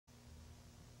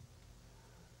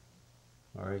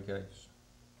Alright guys,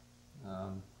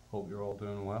 hope you're all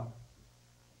doing well.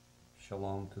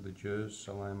 Shalom to the Jews,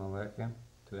 salam alaikum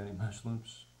to any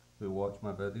Muslims who watch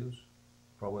my videos.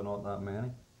 Probably not that many.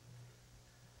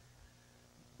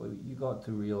 But you got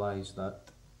to realize that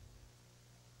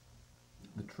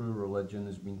the true religion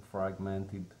has been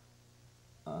fragmented,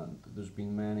 and there's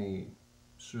been many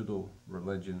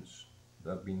pseudo-religions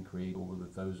that have been created over the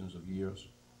thousands of years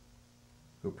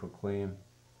who proclaim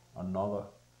another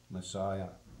Messiah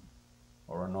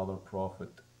or another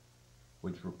prophet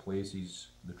which replaces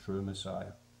the true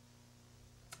Messiah.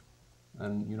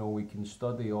 And we can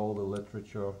study all the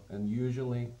literature, and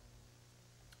usually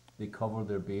they cover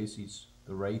their bases.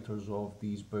 The writers of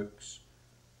these books,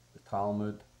 the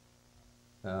Talmud,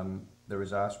 there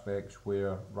is aspects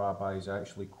where rabbis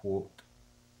actually quote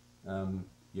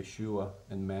Yeshua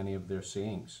in many of their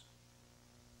sayings,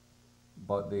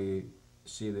 but they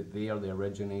say that they are the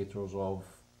originators of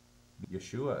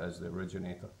Yeshua as the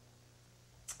originator.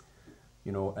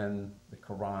 In the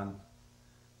Quran,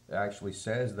 it actually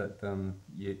says that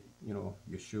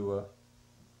Yeshua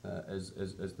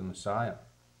is the Messiah.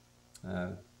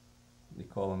 They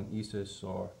call him Isis,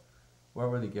 or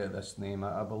wherever they get this name.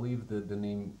 I believe that the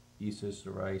name Isis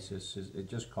or Isis it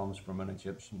just comes from an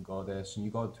Egyptian goddess, and you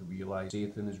got to realize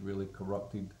Satan has really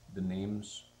corrupted the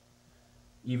names,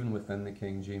 even within the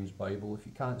King James Bible. If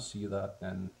you can't see that,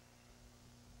 then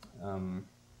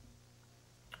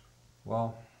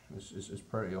well, it's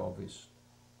pretty obvious.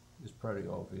 It's pretty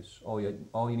obvious. All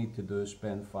you need to do is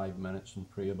spend 5 minutes and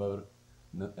pray about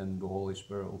it, and the Holy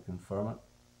Spirit will confirm it.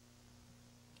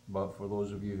 But for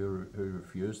those of you who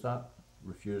refuse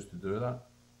to do that,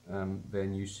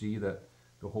 then you see that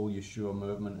the whole Yeshua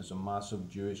movement is a massive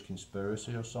Jewish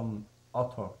conspiracy or some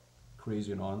utter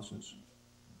crazy nonsense.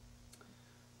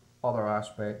 Other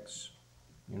aspects,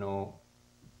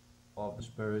 of the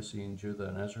conspiracy in Judah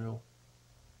and Israel.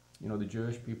 The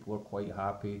Jewish people are quite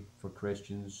happy for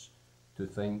Christians to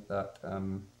think that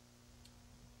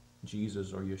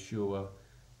Jesus or Yeshua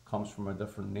comes from a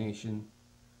different nation,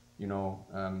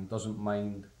 doesn't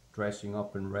mind dressing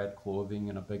up in red clothing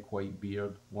and a big white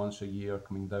beard once a year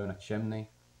coming down a chimney,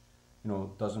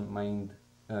 doesn't mind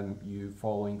you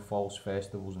following false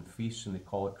festivals and feasts, and they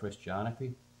call it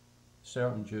Christianity.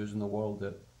 Certain Jews in the world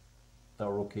that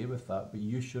are okay with that, but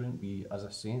you shouldn't be, as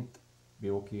a saint,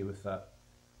 be okay with that.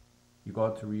 You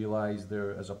got to realize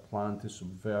there is a plan to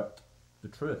subvert the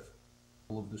truth.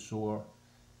 The parable of the sower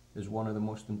is one of the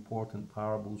most important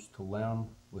parables to learn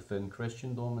within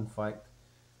Christendom. In fact,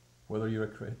 whether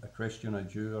you're a Christian, a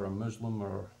Jew, or a Muslim,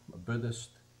 or a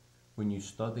Buddhist, when you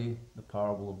study the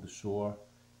parable of the sower,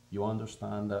 you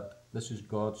understand that this is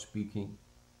God speaking,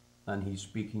 and he's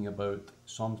speaking about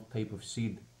some type of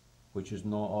seed which is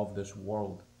not of this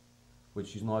world,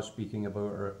 which is not speaking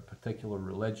about a particular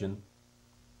religion.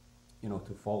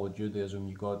 To follow Judaism,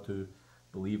 you got to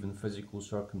believe in physical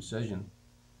circumcision.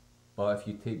 But if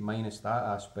you take minus that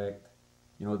aspect,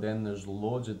 then there's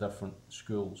loads of different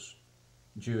schools,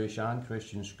 Jewish and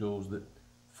Christian schools, that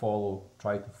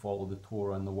try to follow the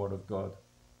Torah and the Word of God.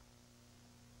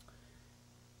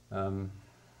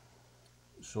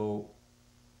 So,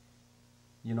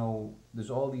 there's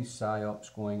all these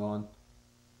psyops going on.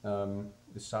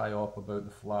 The psyop about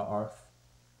the flat earth.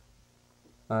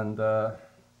 And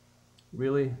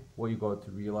really, what you got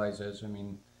to realize is,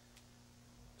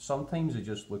 sometimes I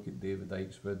just look at David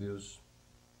Icke's videos,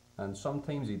 and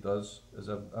sometimes he does, as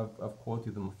I've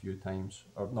quoted him a few times,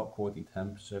 or not quoted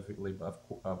him specifically, but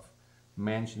I've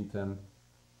mentioned him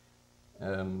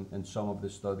in some of the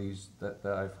studies that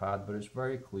I've had, but it's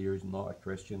very clear he's not a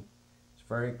Christian. It's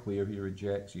very clear he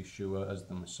rejects Yeshua as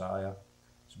the Messiah.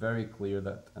 It's very clear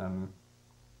that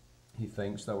he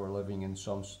thinks that we're living in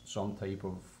some type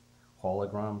of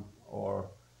hologram or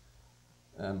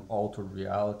altered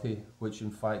reality, which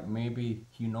in fact maybe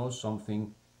he knows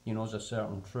something, he knows a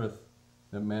certain truth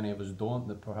that many of us don't,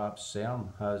 that perhaps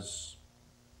CERN has,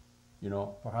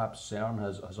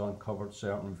 has uncovered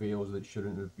certain veils that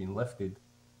shouldn't have been lifted.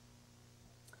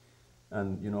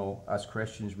 And as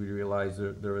Christians we realize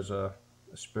there is a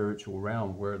spiritual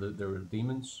realm where there are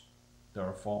demons, there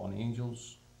are fallen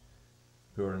angels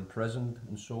who are imprisoned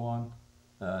and so on,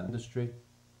 industry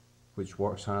which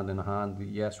works hand in hand,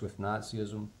 yes, with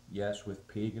Nazism, yes, with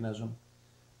paganism,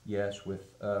 yes, with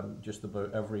just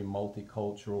about every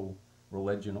multicultural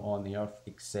religion on the earth,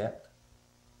 except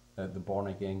the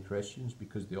born-again Christians,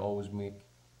 because they always make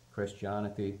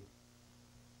Christianity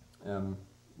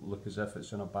look as if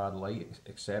it's in a bad light,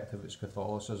 except if it's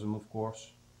Catholicism, of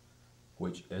course,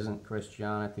 which isn't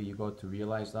Christianity. You got to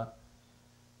realize that.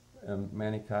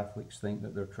 Many Catholics think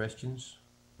that they're Christians,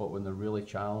 but when they're really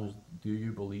challenged, do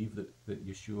you believe that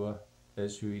Yeshua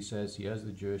is who he says he is,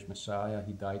 the Jewish Messiah?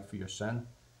 He died for your sin.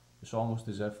 It's almost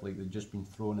as if like they've just been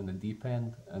thrown in the deep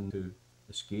end and to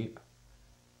escape,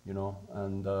 you know,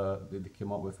 and they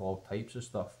came up with all types of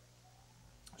stuff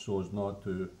so as not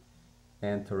to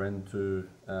enter into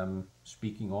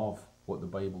speaking of what the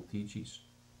Bible teaches,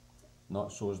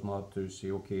 not so as not to say,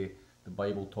 okay, the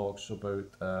Bible talks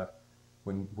about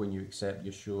when you accept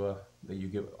Yeshua that you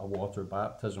get a water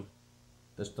baptism.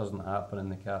 This doesn't happen in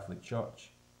the Catholic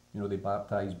Church. You know, they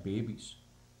baptize babies.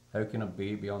 How can a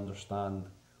baby understand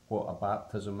what a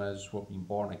baptism is, what being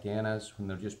born again is, when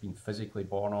they're just being physically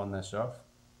born on this earth?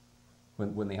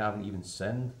 When they haven't even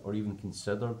sinned or even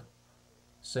considered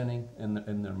sinning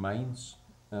in their minds,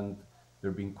 and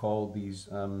they're being called these,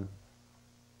 they're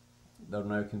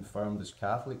now confirmed as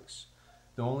Catholics.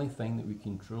 The only thing that we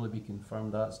can truly be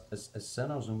confirmed as is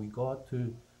sinners, and we got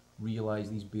to realize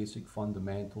these basic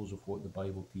fundamentals of what the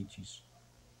Bible teaches,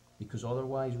 because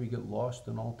otherwise we get lost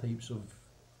in all types of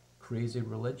crazy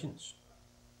religions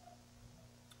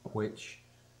which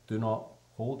do not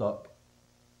hold up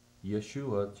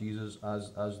Yeshua, Jesus,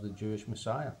 as the Jewish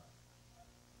Messiah.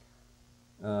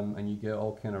 And you get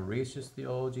all kind of racist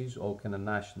theologies, all kind of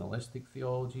nationalistic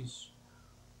theologies,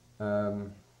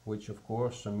 which of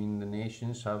course, I mean, the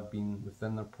nations have been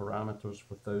within their parameters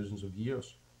for thousands of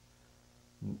years.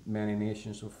 Many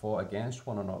nations have fought against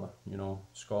one another. You know,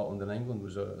 Scotland and England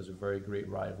was a very great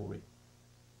rivalry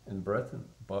in Britain,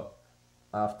 but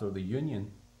after the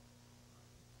Union,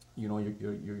 you know,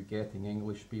 you're getting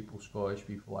English people, Scottish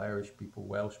people, Irish people,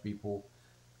 Welsh people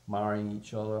marrying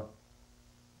each other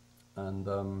and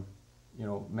you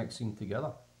know, mixing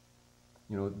together.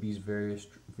 You know, these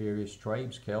various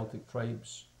tribes, Celtic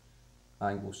tribes,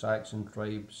 Anglo-Saxon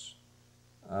tribes,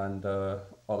 and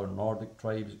other Nordic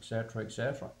tribes, etc.,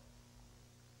 etc.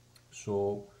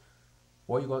 So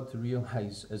what you got to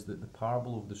realize is that the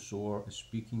parable of the sower is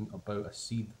speaking about a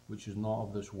seed which is not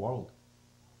of this world.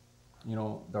 You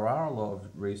know, there are a lot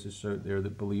of racists out there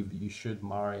that believe that you should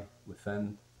marry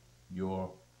within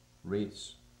your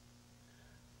race.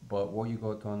 But what you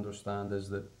got to understand is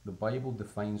that the Bible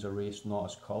defines a race not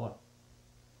as colour.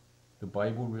 The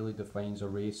Bible really defines a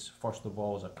race, first of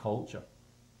all, as a culture.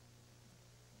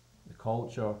 The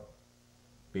culture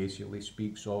basically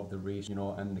speaks of the race, you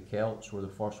know, and the Celts were the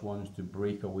first ones to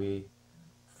break away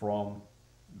from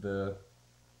the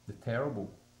terrible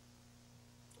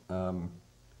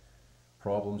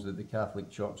problems that the Catholic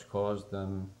Church caused,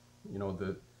 you know,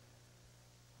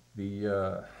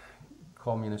 the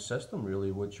communist system,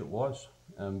 really, which it was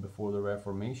before the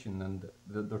Reformation, and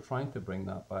they're trying to bring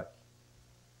that back.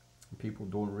 People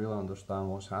don't really understand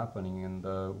what's happening and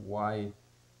why,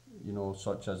 you know,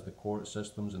 such as the court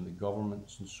systems and the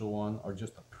governments and so on are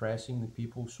just oppressing the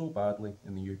people so badly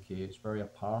in the UK. It's very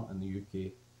apparent in the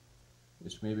UK.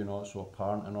 It's maybe not so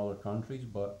apparent in other countries,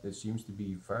 but it seems to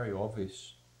be very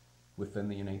obvious within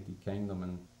the United Kingdom,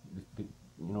 and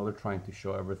you know, they're trying to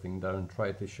shut everything down,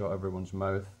 try to shut everyone's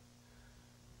mouth.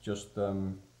 Just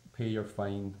pay your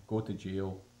fine, go to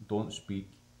jail, don't speak,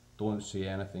 don't say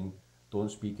anything,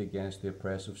 don't speak against the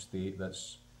oppressive state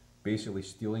that's basically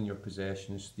stealing your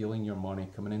possessions, stealing your money,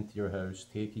 coming into your house,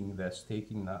 taking this,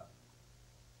 taking that.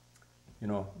 You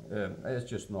know, it's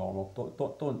just normal.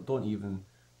 Don't even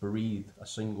breathe a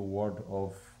single word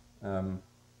of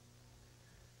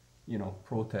you know,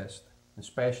 protest.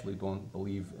 Especially don't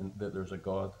believe that there's a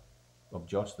God of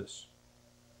justice.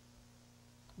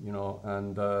 You know,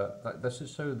 and this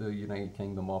is how the United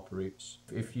Kingdom operates.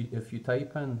 If you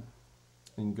type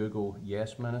in Google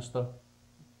 "Yes Minister"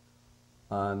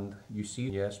 and you see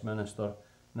 "Yes Minister,"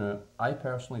 now I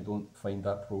personally don't find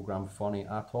that program funny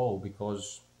at all,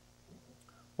 because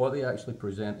what they actually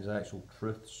present is actual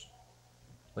truths.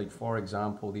 Like, for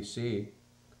example, they say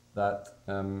that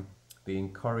they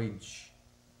encourage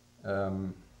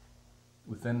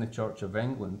within the Church of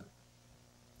England,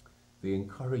 they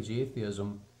encourage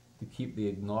atheism to keep the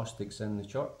agnostics in the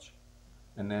church,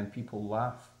 and then people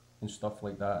laugh and stuff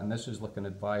like that. And this is like an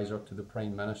advisor to the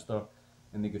Prime Minister,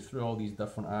 and they go through all these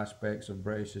different aspects of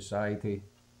British society,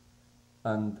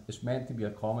 and it's meant to be a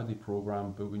comedy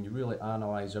program, but when you really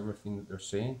analyse everything that they're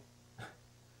saying,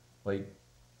 like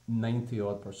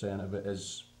 90% of it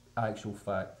is actual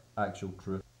fact, actual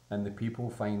truth, and the people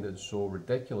find it so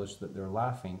ridiculous that they're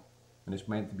laughing, and it's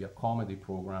meant to be a comedy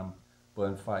program, but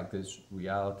in fact it's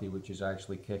reality which is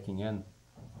actually kicking in.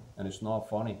 And it's not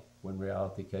funny when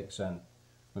reality kicks in,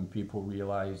 when people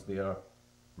realise their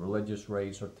religious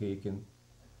rights are taken,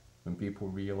 when people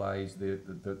realise the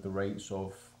rights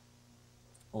of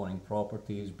owning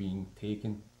property is being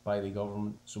taken by the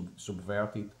government,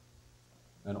 subverted.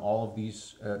 and all of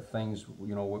these things,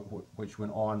 which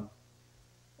went on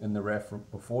in the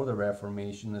before the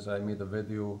Reformation, as I made a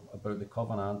video about the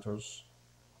Covenanters,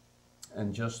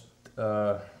 and just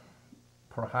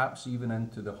perhaps even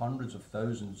into the hundreds of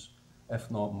thousands, if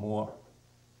not more,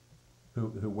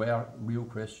 who were real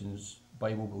Christians,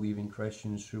 Bible-believing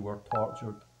Christians, who were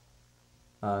tortured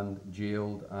and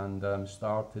jailed and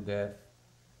starved to death,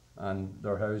 and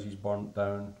their houses burnt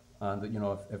down. And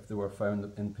if they were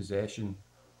found in possession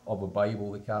of a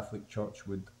Bible, the Catholic Church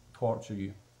would torture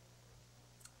you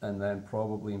and then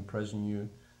probably imprison you,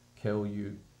 kill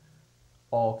you,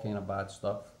 all kind of bad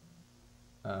stuff.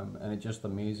 And it just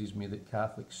amazes me that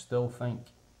Catholics still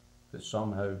think that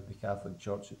somehow the Catholic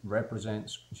Church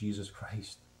represents Jesus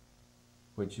Christ,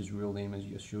 which his real name is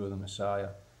Yeshua the Messiah.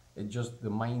 The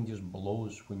mind just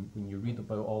blows when you read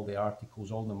about all the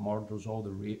articles, all the murders, all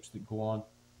the rapes that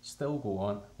still go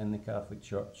on in the Catholic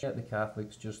Church. Yet the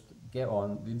Catholics just get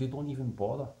on. They don't even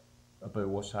bother about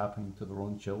what's happening to their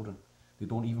own children. They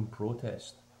don't even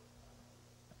protest.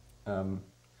 The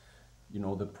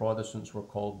Protestants were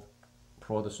called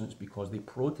Protestants because they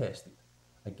protested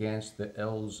against the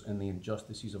ills and the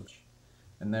injustices of church.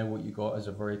 And now what you got is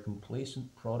a very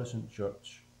complacent Protestant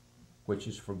church, which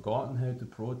has forgotten how to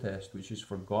protest, which has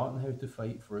forgotten how to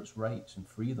fight for its rights and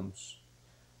freedoms.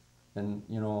 And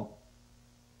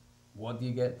what do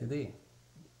you get today?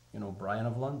 Brian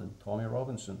of London, Tommy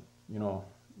Robinson,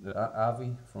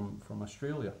 Avi from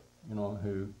Australia,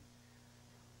 who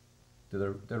did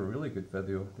a really good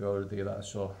video the other day that I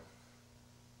saw,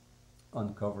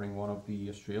 uncovering one of the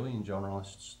Australian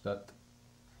journalists, that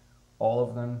all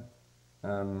of them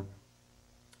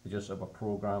they just have a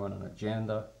program and an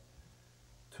agenda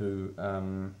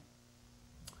to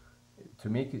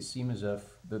make it seem as if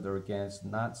that they're against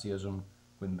Nazism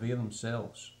when they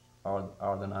themselves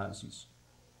are the Nazis.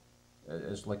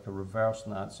 It's like a reverse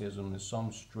Nazism. There's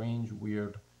some strange,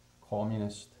 weird,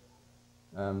 communist,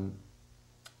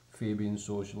 Fabian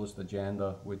socialist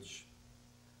agenda, which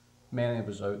many of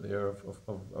us out there have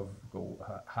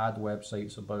had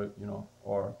websites about,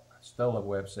 or still have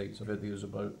websites, videos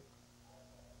about.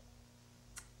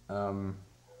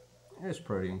 It's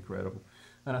pretty incredible.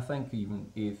 And I think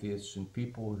even atheists and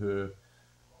people who,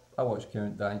 I watch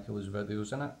Count Dankula's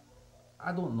videos, and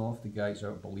I don't know if the guy's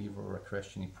a believer or a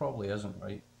Christian. He probably isn't,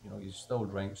 right? He still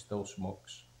drinks, still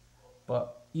smokes.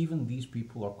 But even these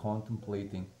people are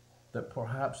contemplating that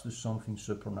perhaps there's something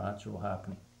supernatural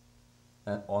happening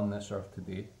on this earth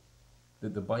today.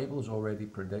 That the Bible has already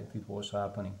predicted what's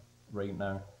happening right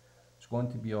now. It's going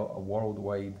to be a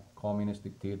worldwide communist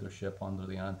dictatorship under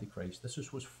the Antichrist. This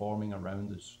is what's forming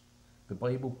around us. The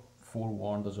Bible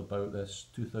forewarned us about this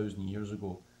 2,000 years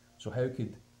ago. So how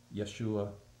could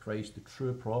Yeshua Christ, the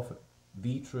true prophet,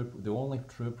 the only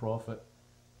true prophet,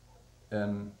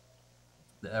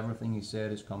 that everything he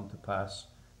said has come to pass,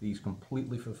 that he's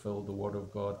completely fulfilled the word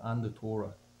of God and the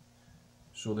Torah,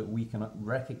 so that we can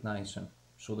recognize him,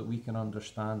 so that we can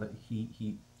understand that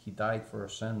he died for our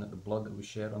sin, that the blood that was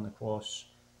shed on the cross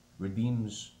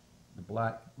redeems the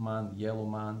black man, the yellow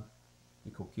man,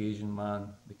 the Caucasian man,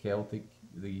 the Celtic,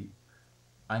 the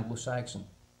Anglo-Saxon,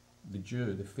 the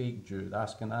Jew, the fake Jew, the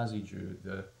Ashkenazi Jew,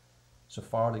 the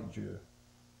Sephardic Jew,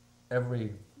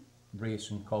 every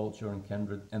race and culture and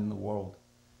kindred in the world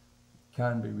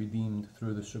can be redeemed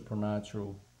through the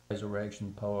supernatural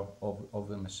resurrection power of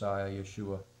the Messiah,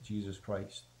 Yeshua, Jesus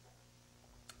Christ.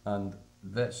 And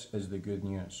this is the good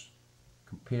news.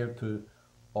 Compared to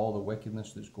all the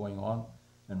wickedness that's going on,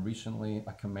 and recently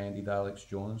I commended Alex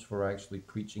Jones for actually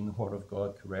preaching the Word of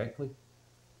God correctly.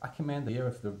 I commend her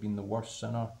if they've been the worst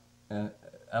sinner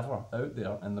ever out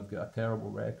there, and they've got a terrible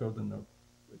record, and they're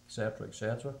etc.,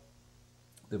 etc.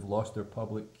 They've lost their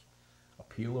public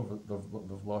appeal, or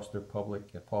they've lost their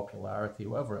public popularity,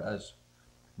 whatever it is.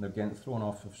 And they're getting thrown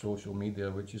off of social media,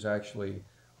 which is actually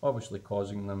obviously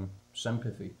causing them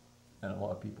sympathy in a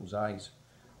lot of people's eyes.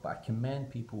 But I commend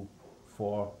people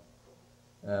for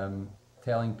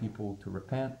telling people to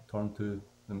repent, turn to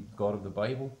the God of the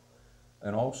Bible,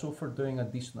 and also for doing a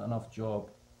decent enough job,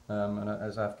 and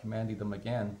as I've commended them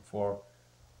again, for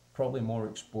probably more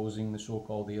exposing the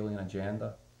so-called alien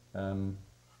agenda.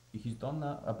 He's done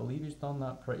that, I believe he's done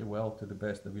that pretty well to the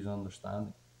best of his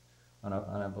understanding. And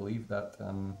I believe that,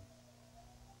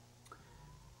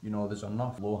 there's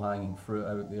enough low-hanging fruit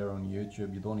out there on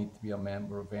YouTube. You don't need to be a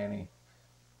member of any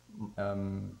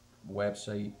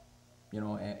website,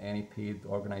 any paid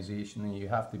organization. And you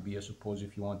have to be, I suppose,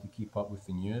 if you want to keep up with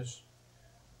the news.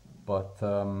 But,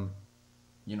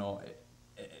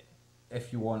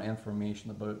 if you want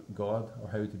information about God or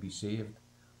how to be saved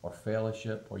or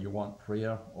fellowship, or you want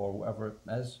prayer or whatever it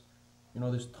is, You know,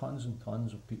 there's tons and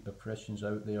tons of people, Christians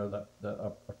out there that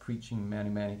are preaching many,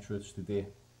 many truths today.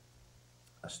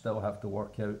 I still have to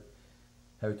work out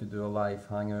how to do a live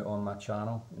hangout on my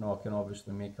channel. You know, I can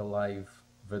obviously make a live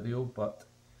video, but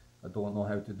I don't know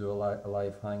how to do a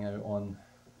live hangout on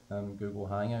Google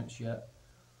Hangouts yet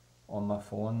on my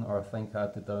phone, or I think I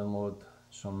had to download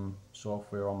some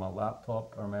software on my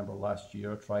laptop. I remember last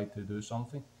year I tried to do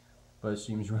something, but it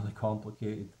seems really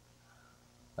complicated.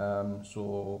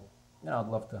 So yeah, I'd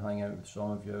love to hang out with some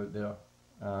of you out there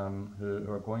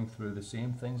who are going through the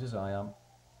same things as I am.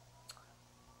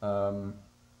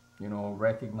 You know,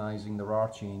 recognizing there are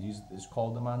changes. It's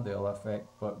called the Mandela effect,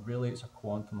 but really it's a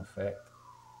quantum effect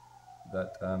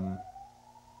that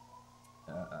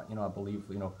you know, I believe,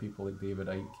 you know, people like David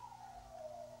Icke,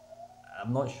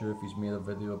 I'm not sure if he's made a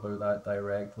video about that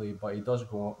directly, but he does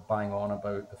go bang on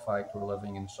about the fact we're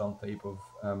living in some type of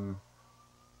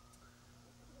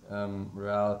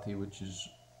reality which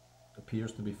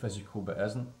appears to be physical but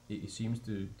isn't. He seems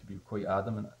to be quite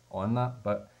adamant on that,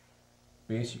 but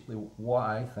basically what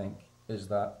I think is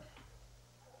that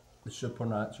the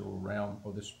supernatural realm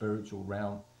or the spiritual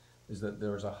realm is that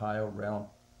there's a higher realm,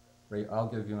 right? I'll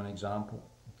give you an example,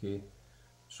 okay?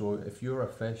 So if you're a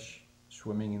fish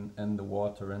swimming in the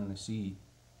water in the sea,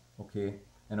 okay,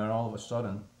 and then all of a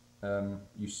sudden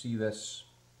you see this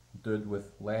dude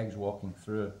with legs walking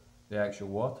through the actual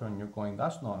water, and you're going,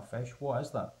 that's not a fish, what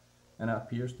is that? And it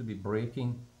appears to be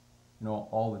breaking, you know,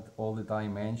 all the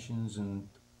dimensions, and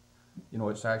you know,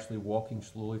 it's actually walking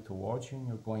slowly towards you, and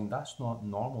you're going, that's not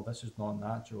normal, this is not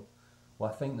natural. Well,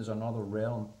 I think there's another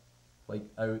realm, like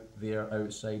out there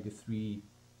outside the 3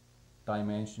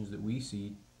 dimensions that we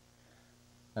see,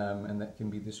 and that can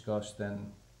be discussed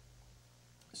in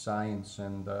science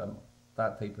and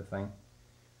that type of thing.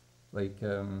 Like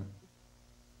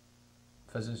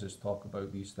physicists talk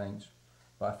about these things,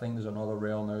 but I think there's another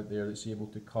realm out there that's able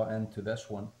to cut into this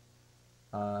one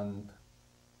and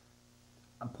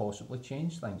possibly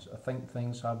change things. I think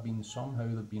things have been somehow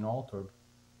they've been altered,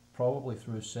 probably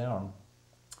through CERN.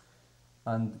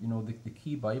 And you know, the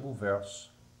key Bible verse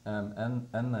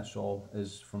in this all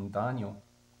is from Daniel,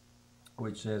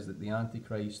 which says that the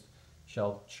Antichrist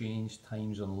shall change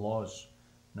times and laws.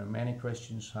 Now, many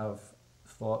Christians have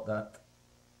thought that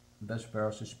this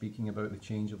verse is speaking about the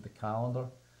change of the calendar.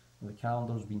 And the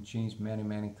calendar has been changed many,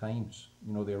 many times.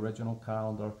 You know, the original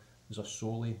calendar is a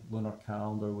solely lunar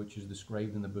calendar, which is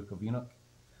described in the book of Enoch,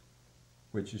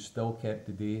 which is still kept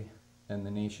today in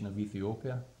the nation of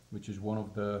Ethiopia, which is one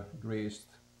of the greatest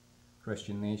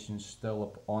Christian nations still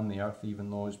up on the earth,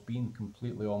 even though it's been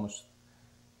completely almost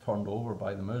turned over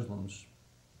by the Muslims.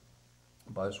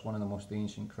 But it's one of the most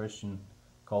ancient Christian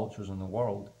cultures in the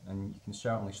world, and you can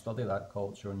certainly study that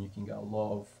culture, and you can get a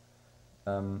lot of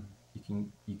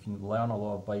you can learn a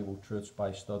lot of Bible truths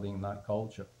by studying that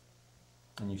culture.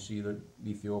 And you see that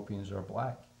the Ethiopians are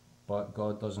black, but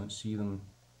God doesn't see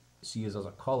us as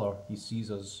a colour. He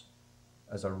sees us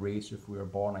as a race if we are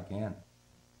born again.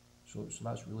 So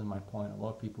that's really my point. A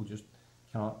lot of people just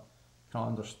can't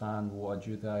understand what a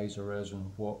Judaizer is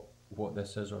and what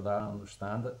this is or that,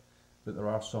 understand it. But there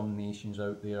are some nations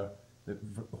out there that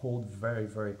hold very,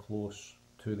 very close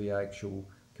to the actual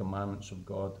commandments of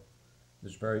God.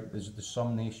 There's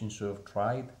some nations who have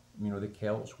tried. You know, the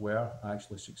Celts were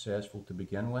actually successful to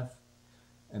begin with,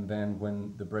 and then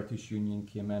when the British Union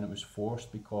came in, it was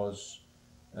forced because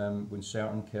when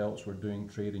certain Celts were doing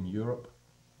trade in Europe,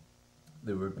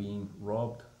 they were being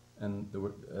robbed, and there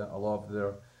were a lot of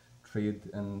their trade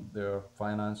and their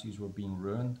finances were being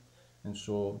ruined. And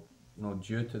so, you know,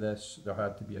 due to this, there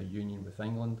had to be a union with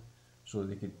England so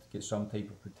they could get some type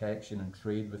of protection and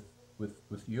trade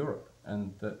with Europe,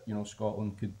 and that, you know,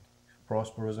 Scotland could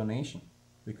prosper as a nation,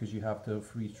 because you have to have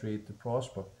free trade to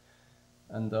prosper.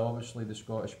 And obviously the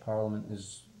Scottish Parliament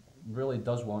really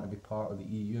does want to be part of the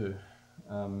EU,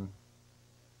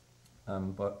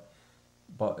 but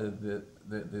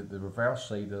the reverse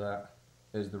side of that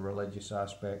is the religious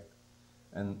aspect,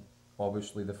 and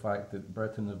obviously the fact that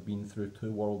Britain have been through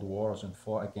 2 world wars and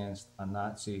fought against a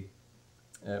Nazi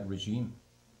regime,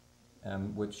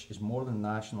 which is more than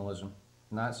nationalism.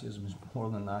 Nazism is more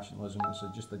than nationalism. It's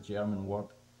just a German word.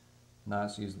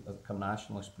 Nazi is like a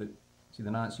nationalist, but see,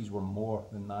 the Nazis were more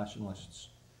than nationalists.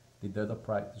 They did a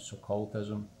practice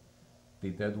occultism. They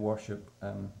did worship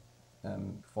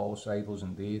false idols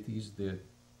and deities.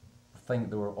 I think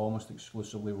they were almost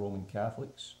exclusively Roman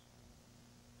Catholics.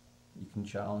 You can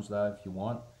challenge that if you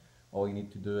want. All you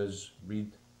need to do is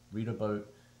read about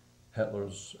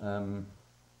Hitler's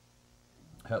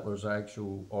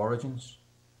actual origins,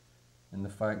 and the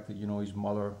fact that, you know, his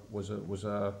mother was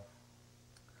a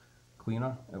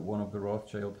cleaner at one of the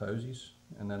Rothschild houses,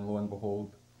 and then lo and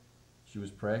behold, she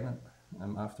was pregnant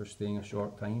after staying a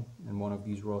short time in one of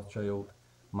these Rothschild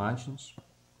mansions.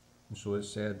 And so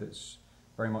it's said, it's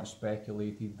very much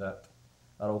speculated that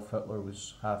Adolf Hitler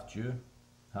was half Jew,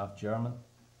 half German.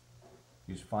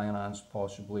 He was financed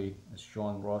possibly, as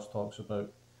Sean Ross talks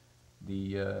about,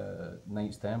 the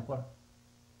Knights Templar.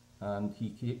 And he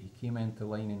came into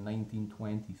line in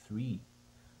 1923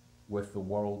 with the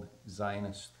World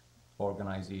Zionist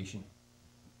Organization.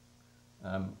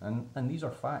 And these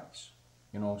are facts,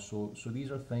 you know, so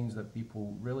these are things that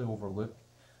people really overlook.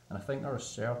 And I think there are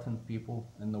certain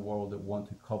people in the world that want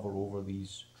to cover over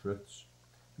these truths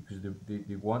because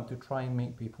they want to try and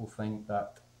make people think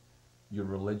that your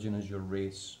religion is your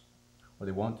race, or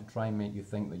they want to try and make you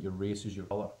think that your race is your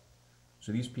color.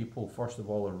 So these people, first of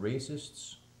all, are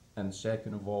racists, and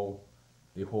second of all,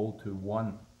 they hold to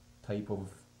one type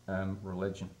of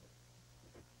religion.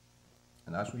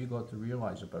 And that's what you got to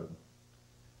realize about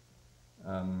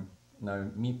them. Now,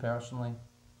 me personally,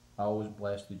 I always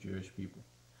bless the Jewish people.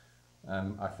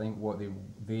 I think what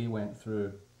they went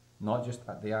through, not just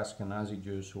the Ashkenazi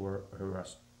Jews who were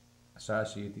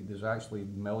assassinated, there's actually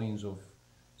millions of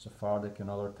Sephardic and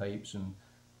other types, and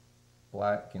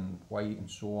black and white and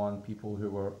so on, people who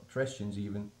were Christians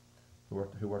even,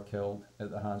 who were killed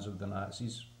at the hands of the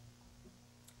Nazis.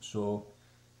 So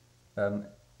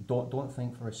don't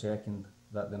think for a second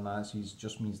that the Nazis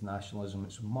just means nationalism.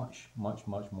 It's much, much,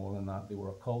 much more than that. They were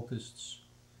occultists,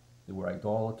 they were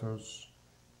idolaters,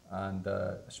 and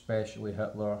especially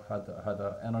Hitler had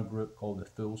an inner group called the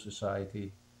Thule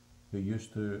Society, who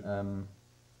used to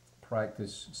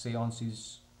practice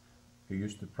seances, who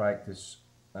used to practice,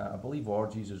 I believe,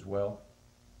 orgies as well.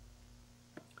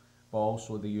 But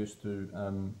also they used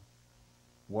to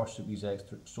worship these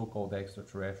so-called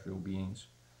extraterrestrial beings,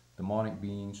 demonic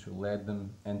beings who led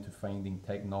them into finding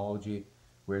technology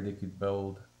where they could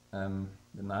build the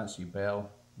Nazi bell.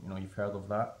 You know, you've heard of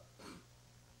that.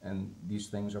 And these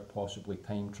things are possibly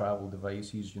time travel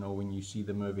devices. You know, when you see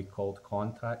the movie called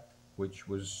Contact, which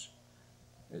was,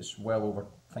 it's well over,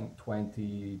 I think,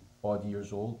 20 odd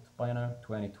years old by now,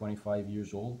 25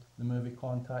 years old, the movie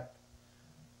Contact.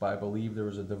 But I believe there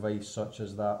was a device such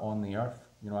as that on the Earth.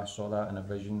 You know, I saw that in a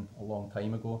vision a long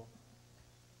time ago.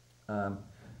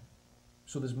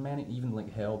 So there's many, even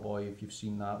like Hellboy, if you've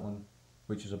seen that one,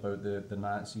 which is about the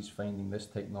Nazis finding this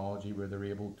technology where they're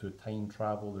able to time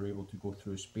travel, they're able to go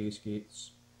through space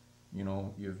gates. You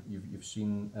know, you've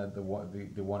seen the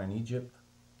one in Egypt,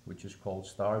 which is called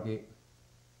Stargate.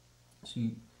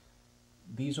 See,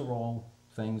 these are all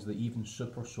things that even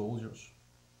super soldiers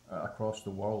across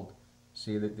the world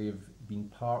say that they've been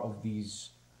part of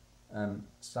these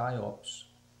psyops,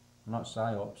 not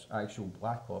psyops, actual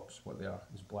black ops. What they are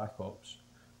is black ops,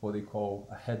 what they call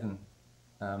a hidden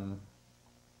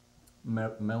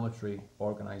military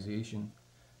organization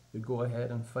to go ahead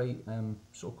and fight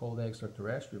so-called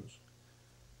extraterrestrials.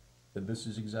 But this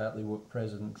is exactly what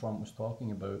President Trump was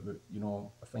talking about. But you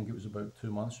know, I think it was about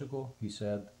 2 months ago, he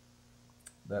said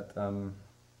that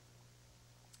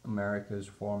America is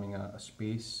forming a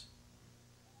space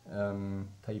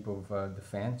type of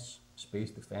defense, space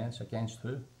defense. Against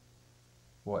who?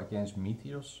 What, against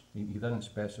meteors? He didn't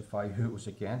specify who it was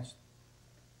against.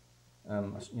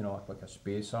 You know, like a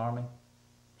space army.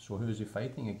 So who is he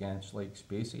fighting against? Like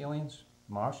space aliens?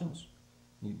 Martians?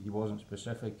 He wasn't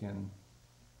specific in,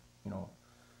 you know,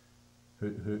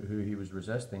 who he was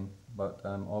resisting. But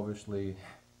obviously,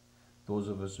 those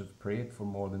of us who've prayed for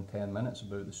more than 10 minutes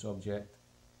about the subject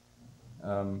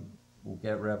will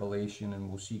get revelation, and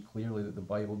we'll see clearly that the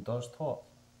Bible does talk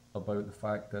about the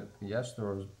fact that, yes, there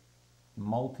are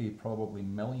probably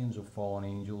millions of fallen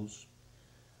angels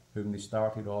whom they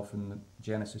started off in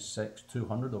Genesis 6,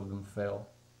 200 of them fell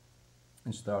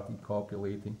and started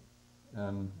copulating.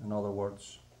 In other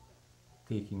words,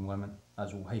 taking women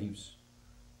as wives,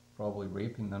 probably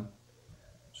raping them.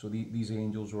 So these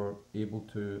angels were able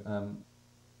to,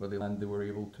 they were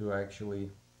able to actually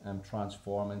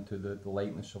transform into the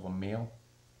likeness of a male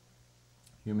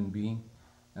human being,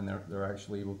 and they're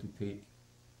actually able to take,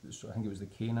 so I think it was the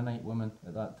Canaanite women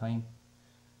at that time.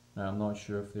 Now I'm not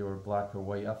sure if they were black or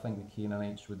white. I think the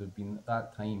Canaanites would have been, at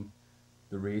that time,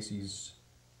 the races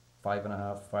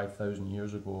 5,000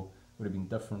 years ago would have been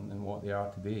different than what they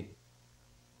are today,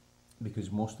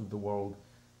 because most of the world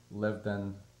lived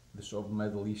in the sort of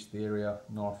Middle East area,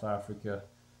 North Africa,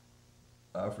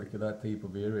 that type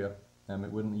of area.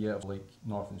 It wouldn't yet have like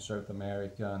North and South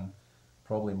America, and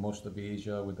probably most of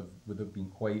Asia would have been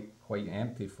quite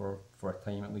empty for a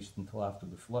time, at least until after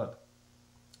the flood.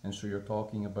 And so you're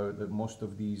talking about that most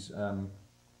of these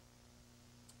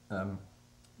um,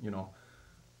 you know,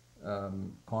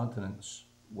 continents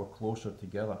were closer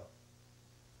together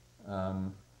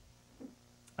um,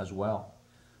 as well.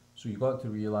 So you got to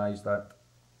realize that,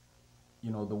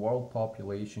 the world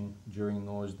population during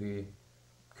those days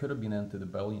could have been into the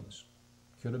billions,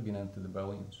 could have been into the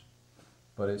billions.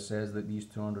 But it says that these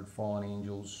 200 fallen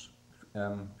angels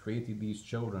created these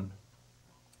children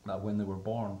that when they were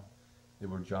born, they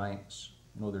were giants.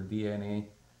 Their DNA,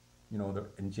 their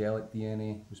angelic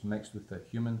DNA was mixed with the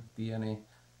human DNA,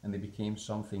 and they became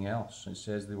something else. It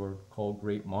says they were called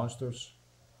great monsters,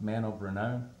 men of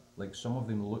renown. Like, some of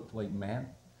them looked like men,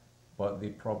 but they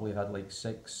probably had like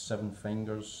 6, 7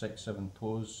 fingers, 6, 7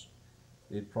 toes.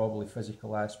 They had probably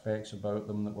physical aspects about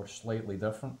them that were slightly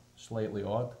different, slightly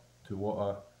odd to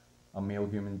what a male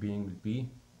human being would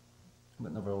be.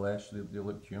 But nevertheless, they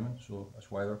looked human, so that's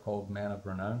why they're called men of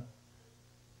renown.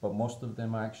 But most of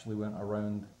them actually went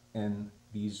around in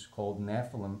these called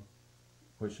Nephilim,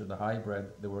 which are the hybrid.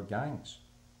 They were gangs,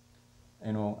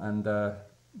 and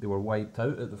they were wiped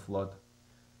out at the flood.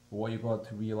 But what you got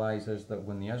to realize is that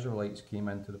when the Israelites came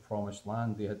into the promised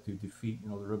land, they had to defeat, the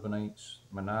Reubenites,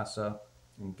 Manasseh,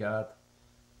 and Gad.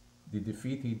 They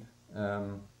defeated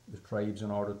the tribes in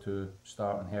order to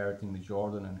start inheriting the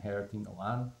Jordan, inheriting the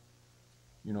land.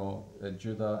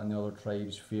 Judah and the other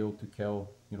tribes failed to kill,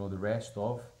 the rest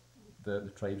of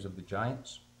the tribes of the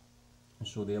giants. And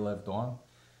so they lived on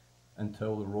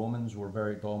until the Romans were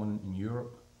very dominant in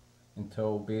Europe,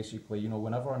 until basically,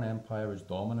 whenever an empire is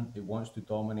dominant, it wants to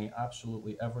dominate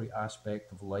absolutely every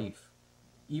aspect of life,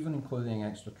 even including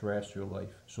extraterrestrial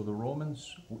life. So the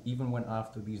Romans even went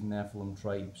after these Nephilim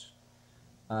tribes,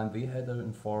 and they hid out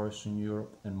in forests in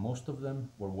Europe, and most of them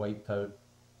were wiped out.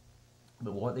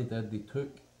 But what they did, they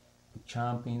took the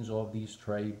champions of these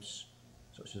tribes,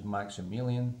 such as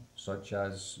Maximilian, such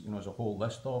as, there's a whole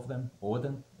list of them.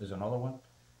 Odin is another one.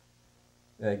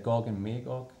 Gog and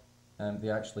Magog, they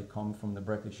actually come from the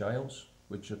British Isles,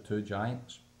 which are 2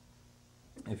 giants.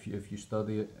 If you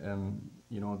study it,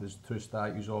 there's 2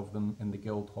 statues of them in the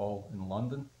Guildhall in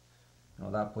London.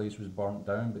 That place was burnt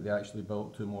down, but they actually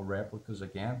built 2 more replicas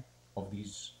again of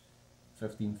these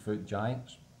 15-foot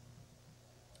giants.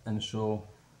 And so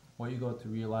what you got to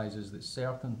realize is that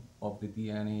certain of the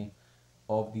DNA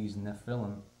of these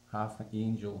Nephilim, half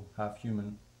angel, half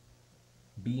human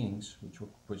beings,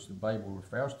 which the Bible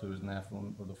refers to as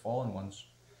Nephilim, or the fallen ones,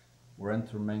 were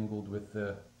intermingled with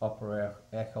the upper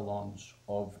echelons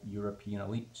of European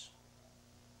elites.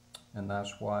 And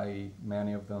that's why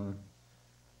many of them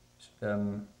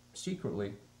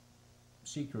secretly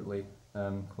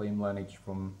claim lineage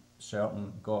from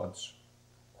certain gods,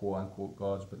 quote-unquote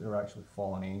gods, but they're actually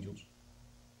fallen angels.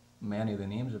 Many of the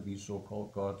names of these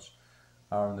so-called gods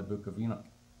are in the Book of Enoch.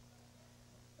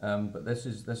 But this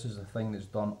is a thing that's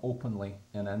done openly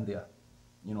in India.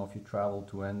 If you travel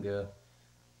to India,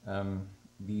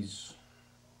 these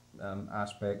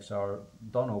aspects are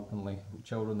done openly.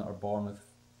 Children that are born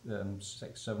with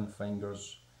 6, 7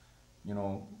 fingers,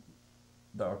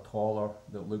 that are taller,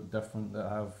 that look different, that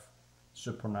have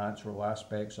supernatural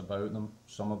aspects about them.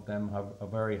 Some of them have a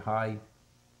very high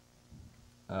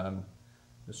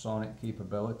the sonic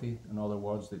capability. In other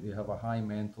words, that they have a high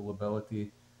mental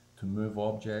ability to move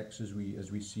objects, as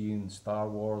we see in Star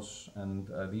Wars and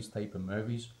these type of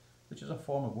movies, which is a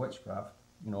form of witchcraft.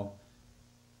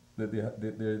 That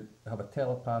they have a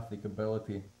telepathic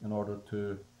ability in order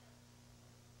to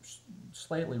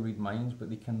slightly read minds, but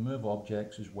they can move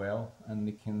objects as well, and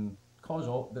they can cause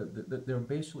all. They're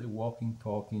basically walking,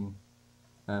 talking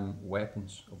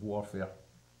weapons of warfare.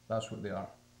 That's what they are.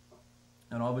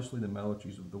 And obviously the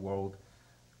militaries of the world,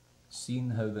 seeing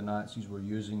how the Nazis were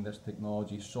using this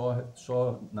technology, saw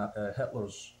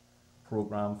Hitler's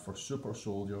program for super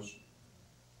soldiers.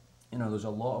 There's a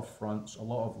lot of fronts, a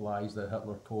lot of lies that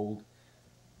Hitler told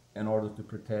in order to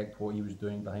protect what he was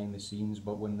doing behind the scenes.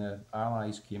 But when the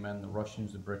Allies came in, the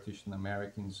Russians, the British, and the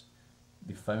Americans,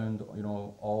 they found,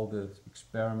 all the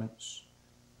experiments,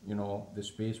 the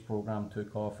space program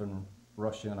took off in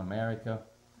Russia and America,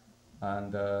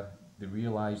 and they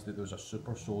realized that there was a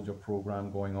super soldier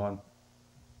program going on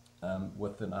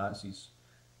with the Nazis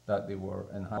that they were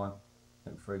enhancing.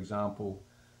 Like, for example,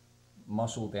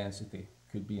 muscle density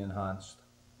could be enhanced.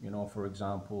 For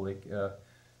example, like the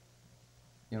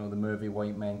movie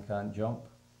White Men Can't Jump,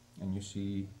 and you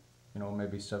see,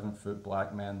 maybe 7-foot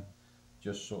black men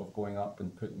just sort of going up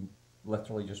and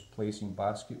literally just placing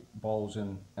basketballs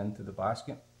into the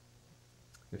basket.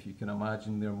 If you can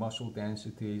imagine their muscle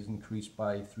density is increased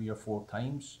by 3 or 4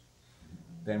 times,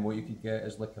 then what you could get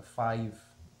is like a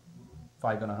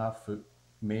 5.5 foot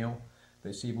male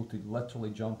that's able to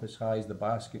literally jump as high as the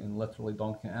basket and literally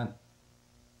dunk it in. I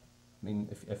mean,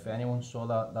 if anyone saw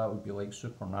that, that would be like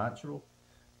supernatural.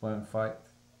 But in fact,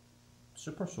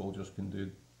 super soldiers can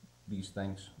do these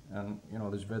things, and you know,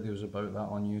 there's videos about that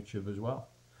on YouTube as well.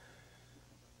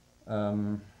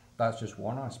 That's just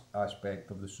one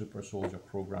aspect of the super soldier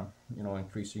program. You know,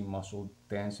 increasing muscle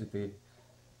density.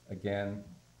 Again,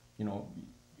 you know,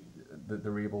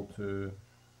 they're able to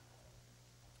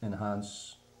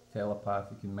enhance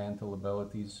telepathic and mental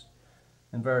abilities.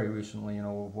 And very recently, you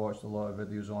know, we've watched a lot of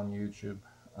videos on YouTube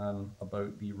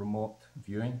about the remote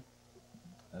viewing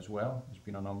as well. There's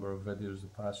been a number of videos the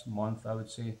past month, I would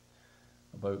say,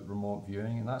 about remote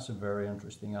viewing, and that's a very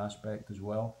interesting aspect as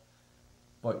well.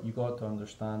 But you got to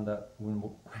understand that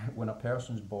when a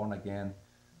person's born again,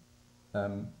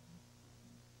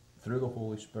 through the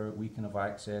Holy Spirit, we can have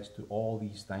access to all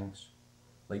these things.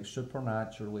 Like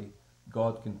supernaturally,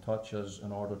 God can touch us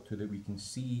in order to that we can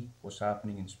see what's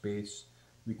happening in space.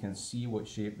 We can see what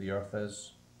shape the Earth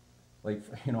is. Like,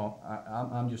 you know,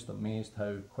 I'm just amazed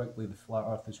how quickly the flat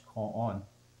Earth is caught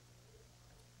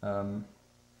on.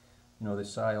 You know, the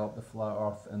psyop, the flat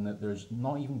Earth, and that there's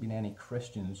not even been any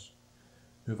Christians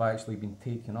who've actually been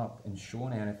taken up and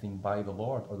shown anything by the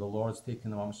Lord, or the Lord's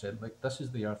taken them up and said, like, this is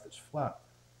the Earth, it's flat.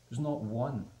 There's not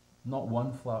one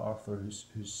flat earther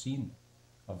who's seen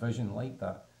a vision like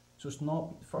that. So it's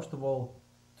not, first of all,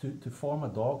 to form a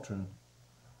doctrine,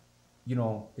 you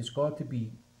know, it's got to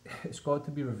be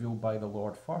revealed by the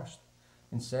Lord first.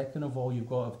 And second of all, you've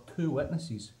got to have two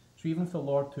witnesses. So even if the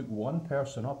Lord took one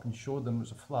person up and showed them it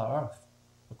was a flat earth,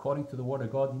 according to the Word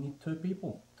of God, you need two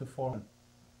people to form it.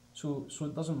 So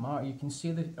it doesn't matter. You can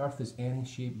say the earth is any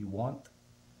shape you want.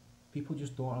 People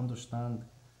just don't understand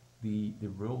the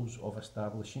rules of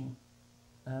establishing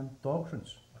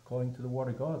doctrines according to the Word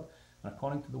of God. And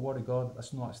according to the Word of God,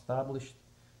 that's not established.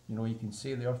 You know, you can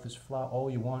say the earth is flat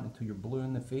all you want until you're blue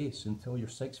in the face, until you're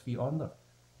 6 feet under.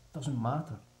 It doesn't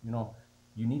matter. You know,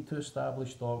 you need to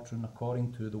establish doctrine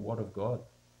according to the Word of God.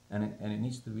 And it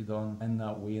needs to be done in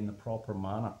that way, in the proper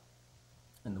manner.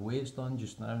 And the way it's done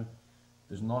just now,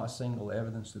 there's not a single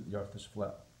evidence that the earth is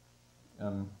flat.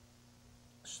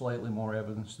 Slightly more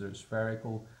evidence that it's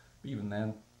spherical, but even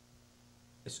then,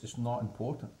 it's not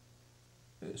important.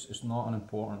 It's not an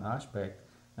important aspect.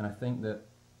 And I think that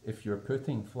if you're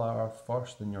putting flat earth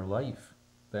first in your life,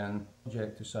 then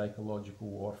subject to psychological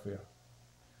warfare.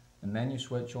 And then you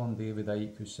switch on David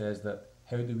Icke, who says that,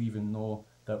 how do we even know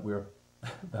that we're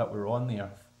that we're on the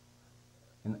earth?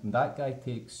 And that guy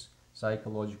takes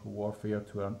psychological warfare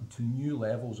to new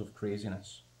levels of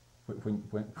craziness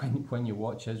when you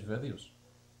watch his videos.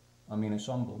 I mean, it's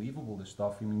unbelievable, the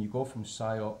stuff. I mean, you go from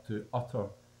psyop to utter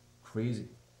crazy,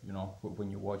 you know, when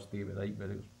you watch David Icke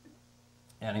videos.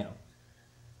 Anyhow,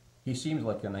 he seems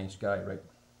like a nice guy, right?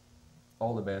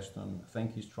 All the best to him. I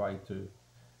think he's tried to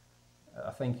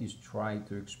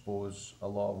expose a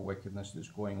lot of wickedness that's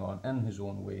going on in his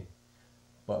own way.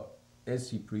 But is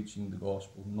he preaching the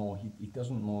gospel? No, he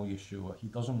doesn't know Yeshua. He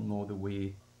doesn't know the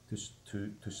way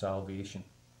to salvation.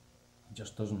 He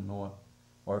just doesn't know it.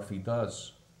 Or if he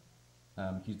does,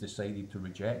 he's decided to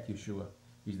reject Yeshua.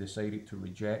 He's decided to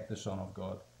reject the Son of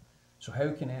God. So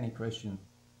how can any Christian,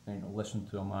 you know, listen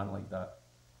to a man like that,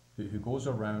 who goes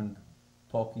around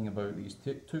talking about these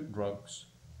took drugs,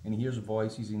 and he hears a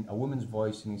woman's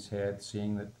voice in his head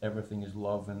saying that everything is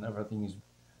love and everything is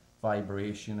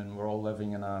vibration, and we're all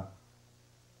living in a,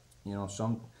 you know,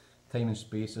 some time and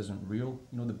space isn't real.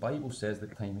 You know, the Bible says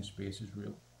that time and space is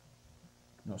real.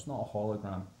 You know, it's not a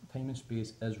hologram. Time and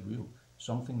space is real.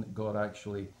 Something that God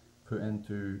actually put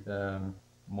into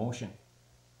motion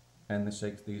in the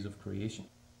 6 days of creation.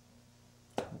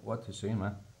 What to say,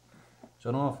 man? So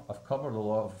I know I've covered a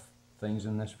lot of things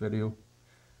in this video,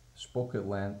 spoke at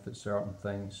length at certain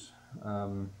things.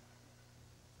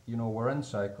 You know, we're in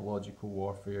psychological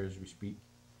warfare as we speak.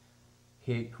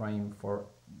 Hate crime for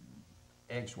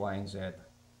X, Y, and Z.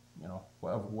 You know,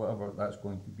 whatever that's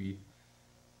going to be.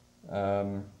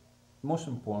 Most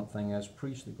important thing is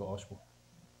preach the gospel.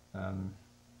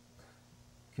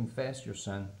 Confess your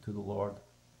sin to the Lord.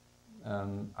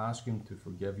 Ask Him to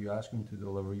forgive you. Ask Him to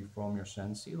deliver you from your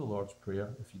sins. Say the Lord's Prayer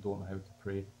if you don't know how to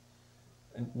pray.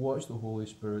 And watch the Holy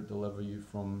Spirit deliver you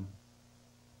from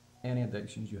any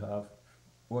addictions you have.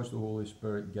 Watch the Holy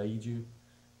Spirit guide you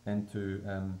into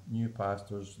new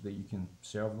pastors that you can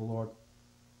serve the Lord.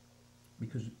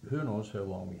 Because who knows how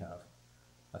long we have.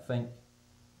 I think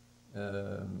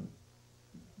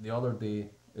the other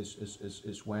day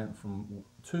it went from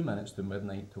 2 minutes to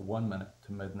midnight to 1 minute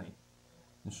to midnight.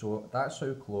 And so that's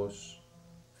how close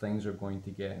things are going to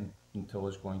get until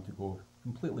it's going to go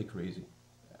completely crazy.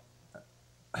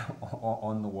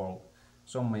 on the world.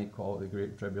 Some might call it the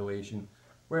Great Tribulation,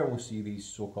 where we'll see these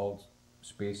so-called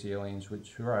space aliens,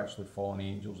 who are actually fallen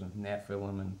angels and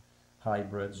Nephilim and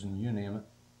hybrids and you name it.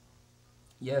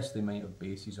 Yes, they might have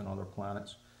bases on other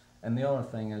planets. And the other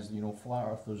thing is, flat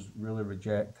earthers really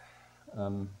reject,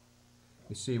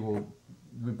 they say, well,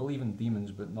 we believe in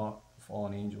demons but not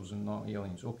fallen angels and not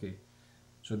aliens. Okay,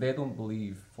 so they don't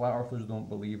believe, flat earthers don't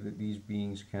believe that these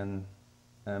beings can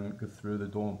go through the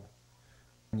dome.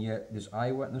 And yet there's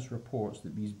eyewitness reports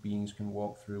that these beings can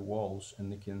walk through walls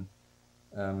and they can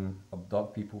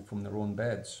abduct people from their own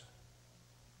beds.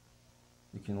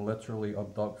 They can literally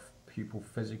abduct people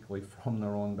physically from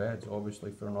their own beds.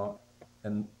 Obviously, if they're not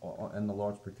in the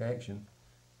Lord's protection,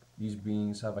 these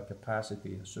beings have a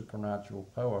capacity, a supernatural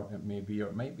power, it may be, or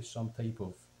it might be some type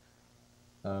of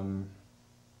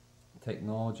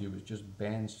technology which just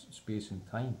bends space and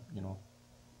time,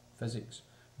 physics,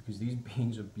 because these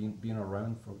beings have been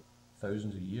around for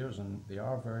thousands of years and they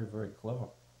are very, very clever.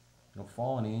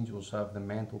 Fallen angels have the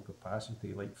mental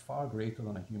capacity like far greater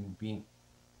than a human being.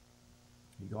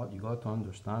 You got to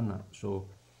understand that. So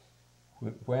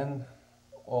when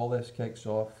all this kicks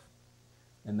off,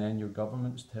 and then your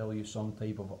governments tell you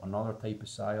another type of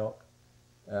psyop,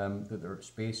 that they're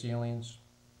space aliens,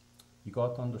 you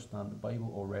got to understand the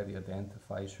Bible already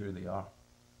identifies who they are.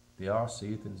 They are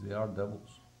Satans. They are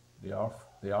devils. They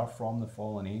are from the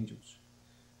fallen angels,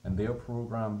 and their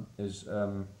program is,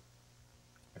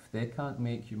 if they can't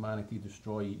make humanity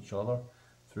destroy each other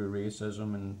through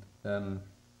racism and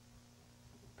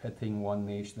pitting one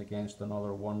nation against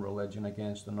another, one religion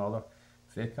against another,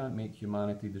 if they can't make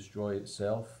humanity destroy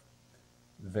itself,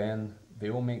 then they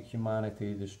will make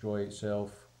humanity destroy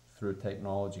itself through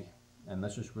technology. And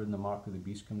this is where the mark of the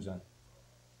beast comes in.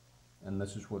 And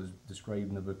this is what is described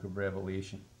in the book of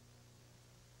Revelation.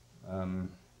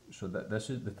 So that this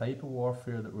is the type of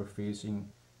warfare that we're facing,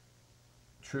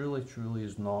 truly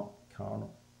is not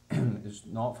carnal. It's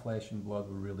not flesh and blood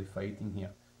we're really fighting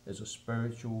here. It's a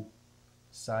spiritual,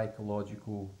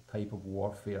 psychological type of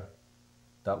warfare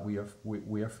that we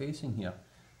are facing here.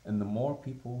 And the more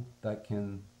people that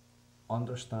can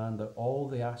understand that all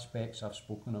the aspects I've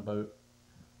spoken about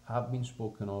have been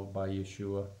spoken of by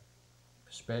Yeshua,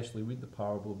 especially read the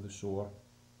parable of the sower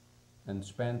and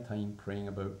spend time praying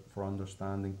for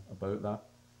understanding about that.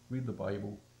 Read the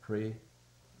Bible, pray.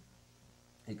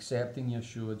 Accepting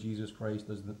Yeshua, Jesus Christ,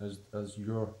 as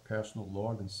your personal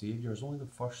Lord and Savior is only the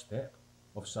first step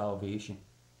of salvation.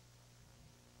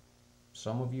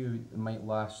 Some of you, it might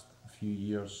last a few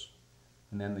years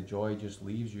and then the joy just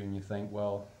leaves you and you think,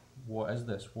 well, what is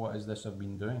this? What is this I've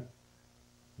been doing?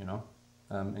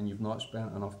 And you've not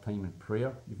spent enough time in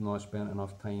prayer. You've not spent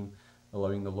enough time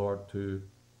allowing the Lord to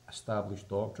establish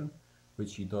doctrine,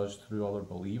 which He does through other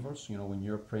believers. When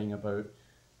you're praying about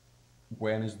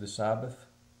when is the Sabbath,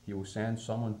 He will send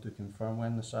someone to confirm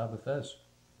when the Sabbath is.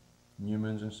 New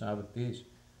moons and Sabbath days.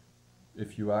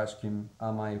 If you ask Him,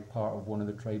 am I part of one of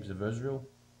the tribes of Israel?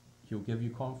 He'll give you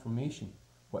confirmation.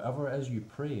 Whatever it is you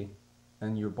pray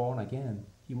and you're born again,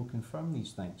 He will confirm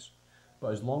these things.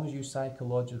 But as long as you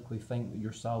psychologically think that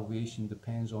your salvation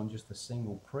depends on just a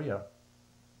single prayer,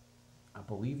 I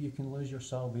believe you can lose your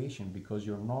salvation because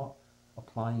you're not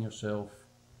applying yourself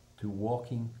to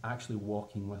actually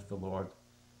walking with the Lord.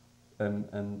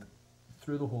 And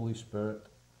through the Holy Spirit,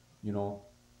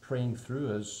 praying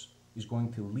through us is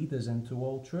going to lead us into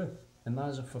all truth. And that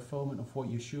is a fulfillment of what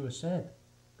Yeshua said.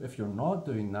 But if you're not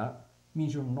doing that, it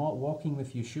means you're not walking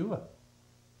with Yeshua.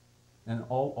 And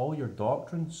all your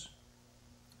doctrines,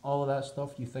 all of that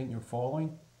stuff you think you're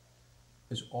following,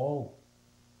 is all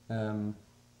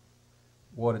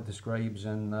what it describes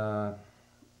in the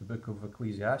book of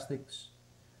Ecclesiastics.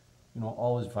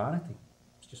 All is vanity.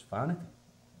 It's just vanity.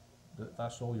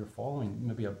 That's all you're following.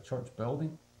 Maybe a church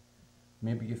building.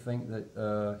 Maybe you think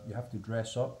that you have to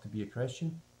dress up to be a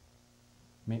Christian.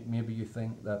 Maybe you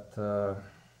think that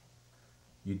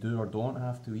you do or don't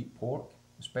have to eat pork,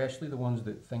 especially the ones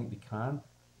that think they can.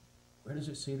 Where does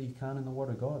it say that you can in the Word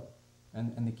of God?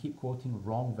 And they keep quoting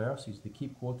wrong verses. They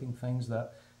keep quoting things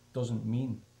that doesn't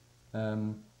mean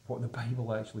what the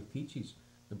Bible actually teaches.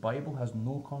 The Bible has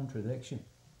no contradiction.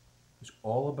 It's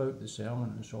all about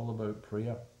discernment. It's all about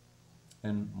prayer.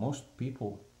 And most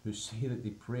people who say that they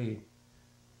pray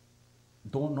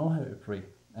don't know how to pray.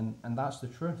 And that's the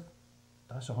truth.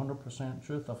 That's 100%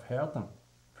 truth. I've heard them.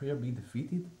 Prayer be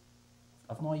defeated.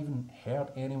 I've not even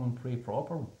heard anyone pray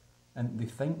properly. And they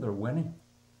think they're winning.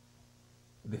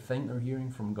 They think they're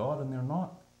hearing from God, and they're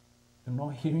not. They're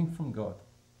not hearing from God.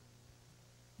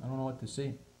 I don't know what to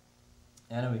say.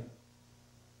 Anyway,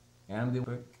 anybody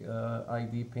book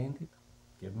ID painted?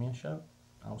 Give me a shout.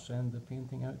 I'll send the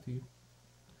painting out to you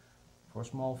for a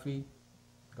small fee.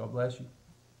 God bless you.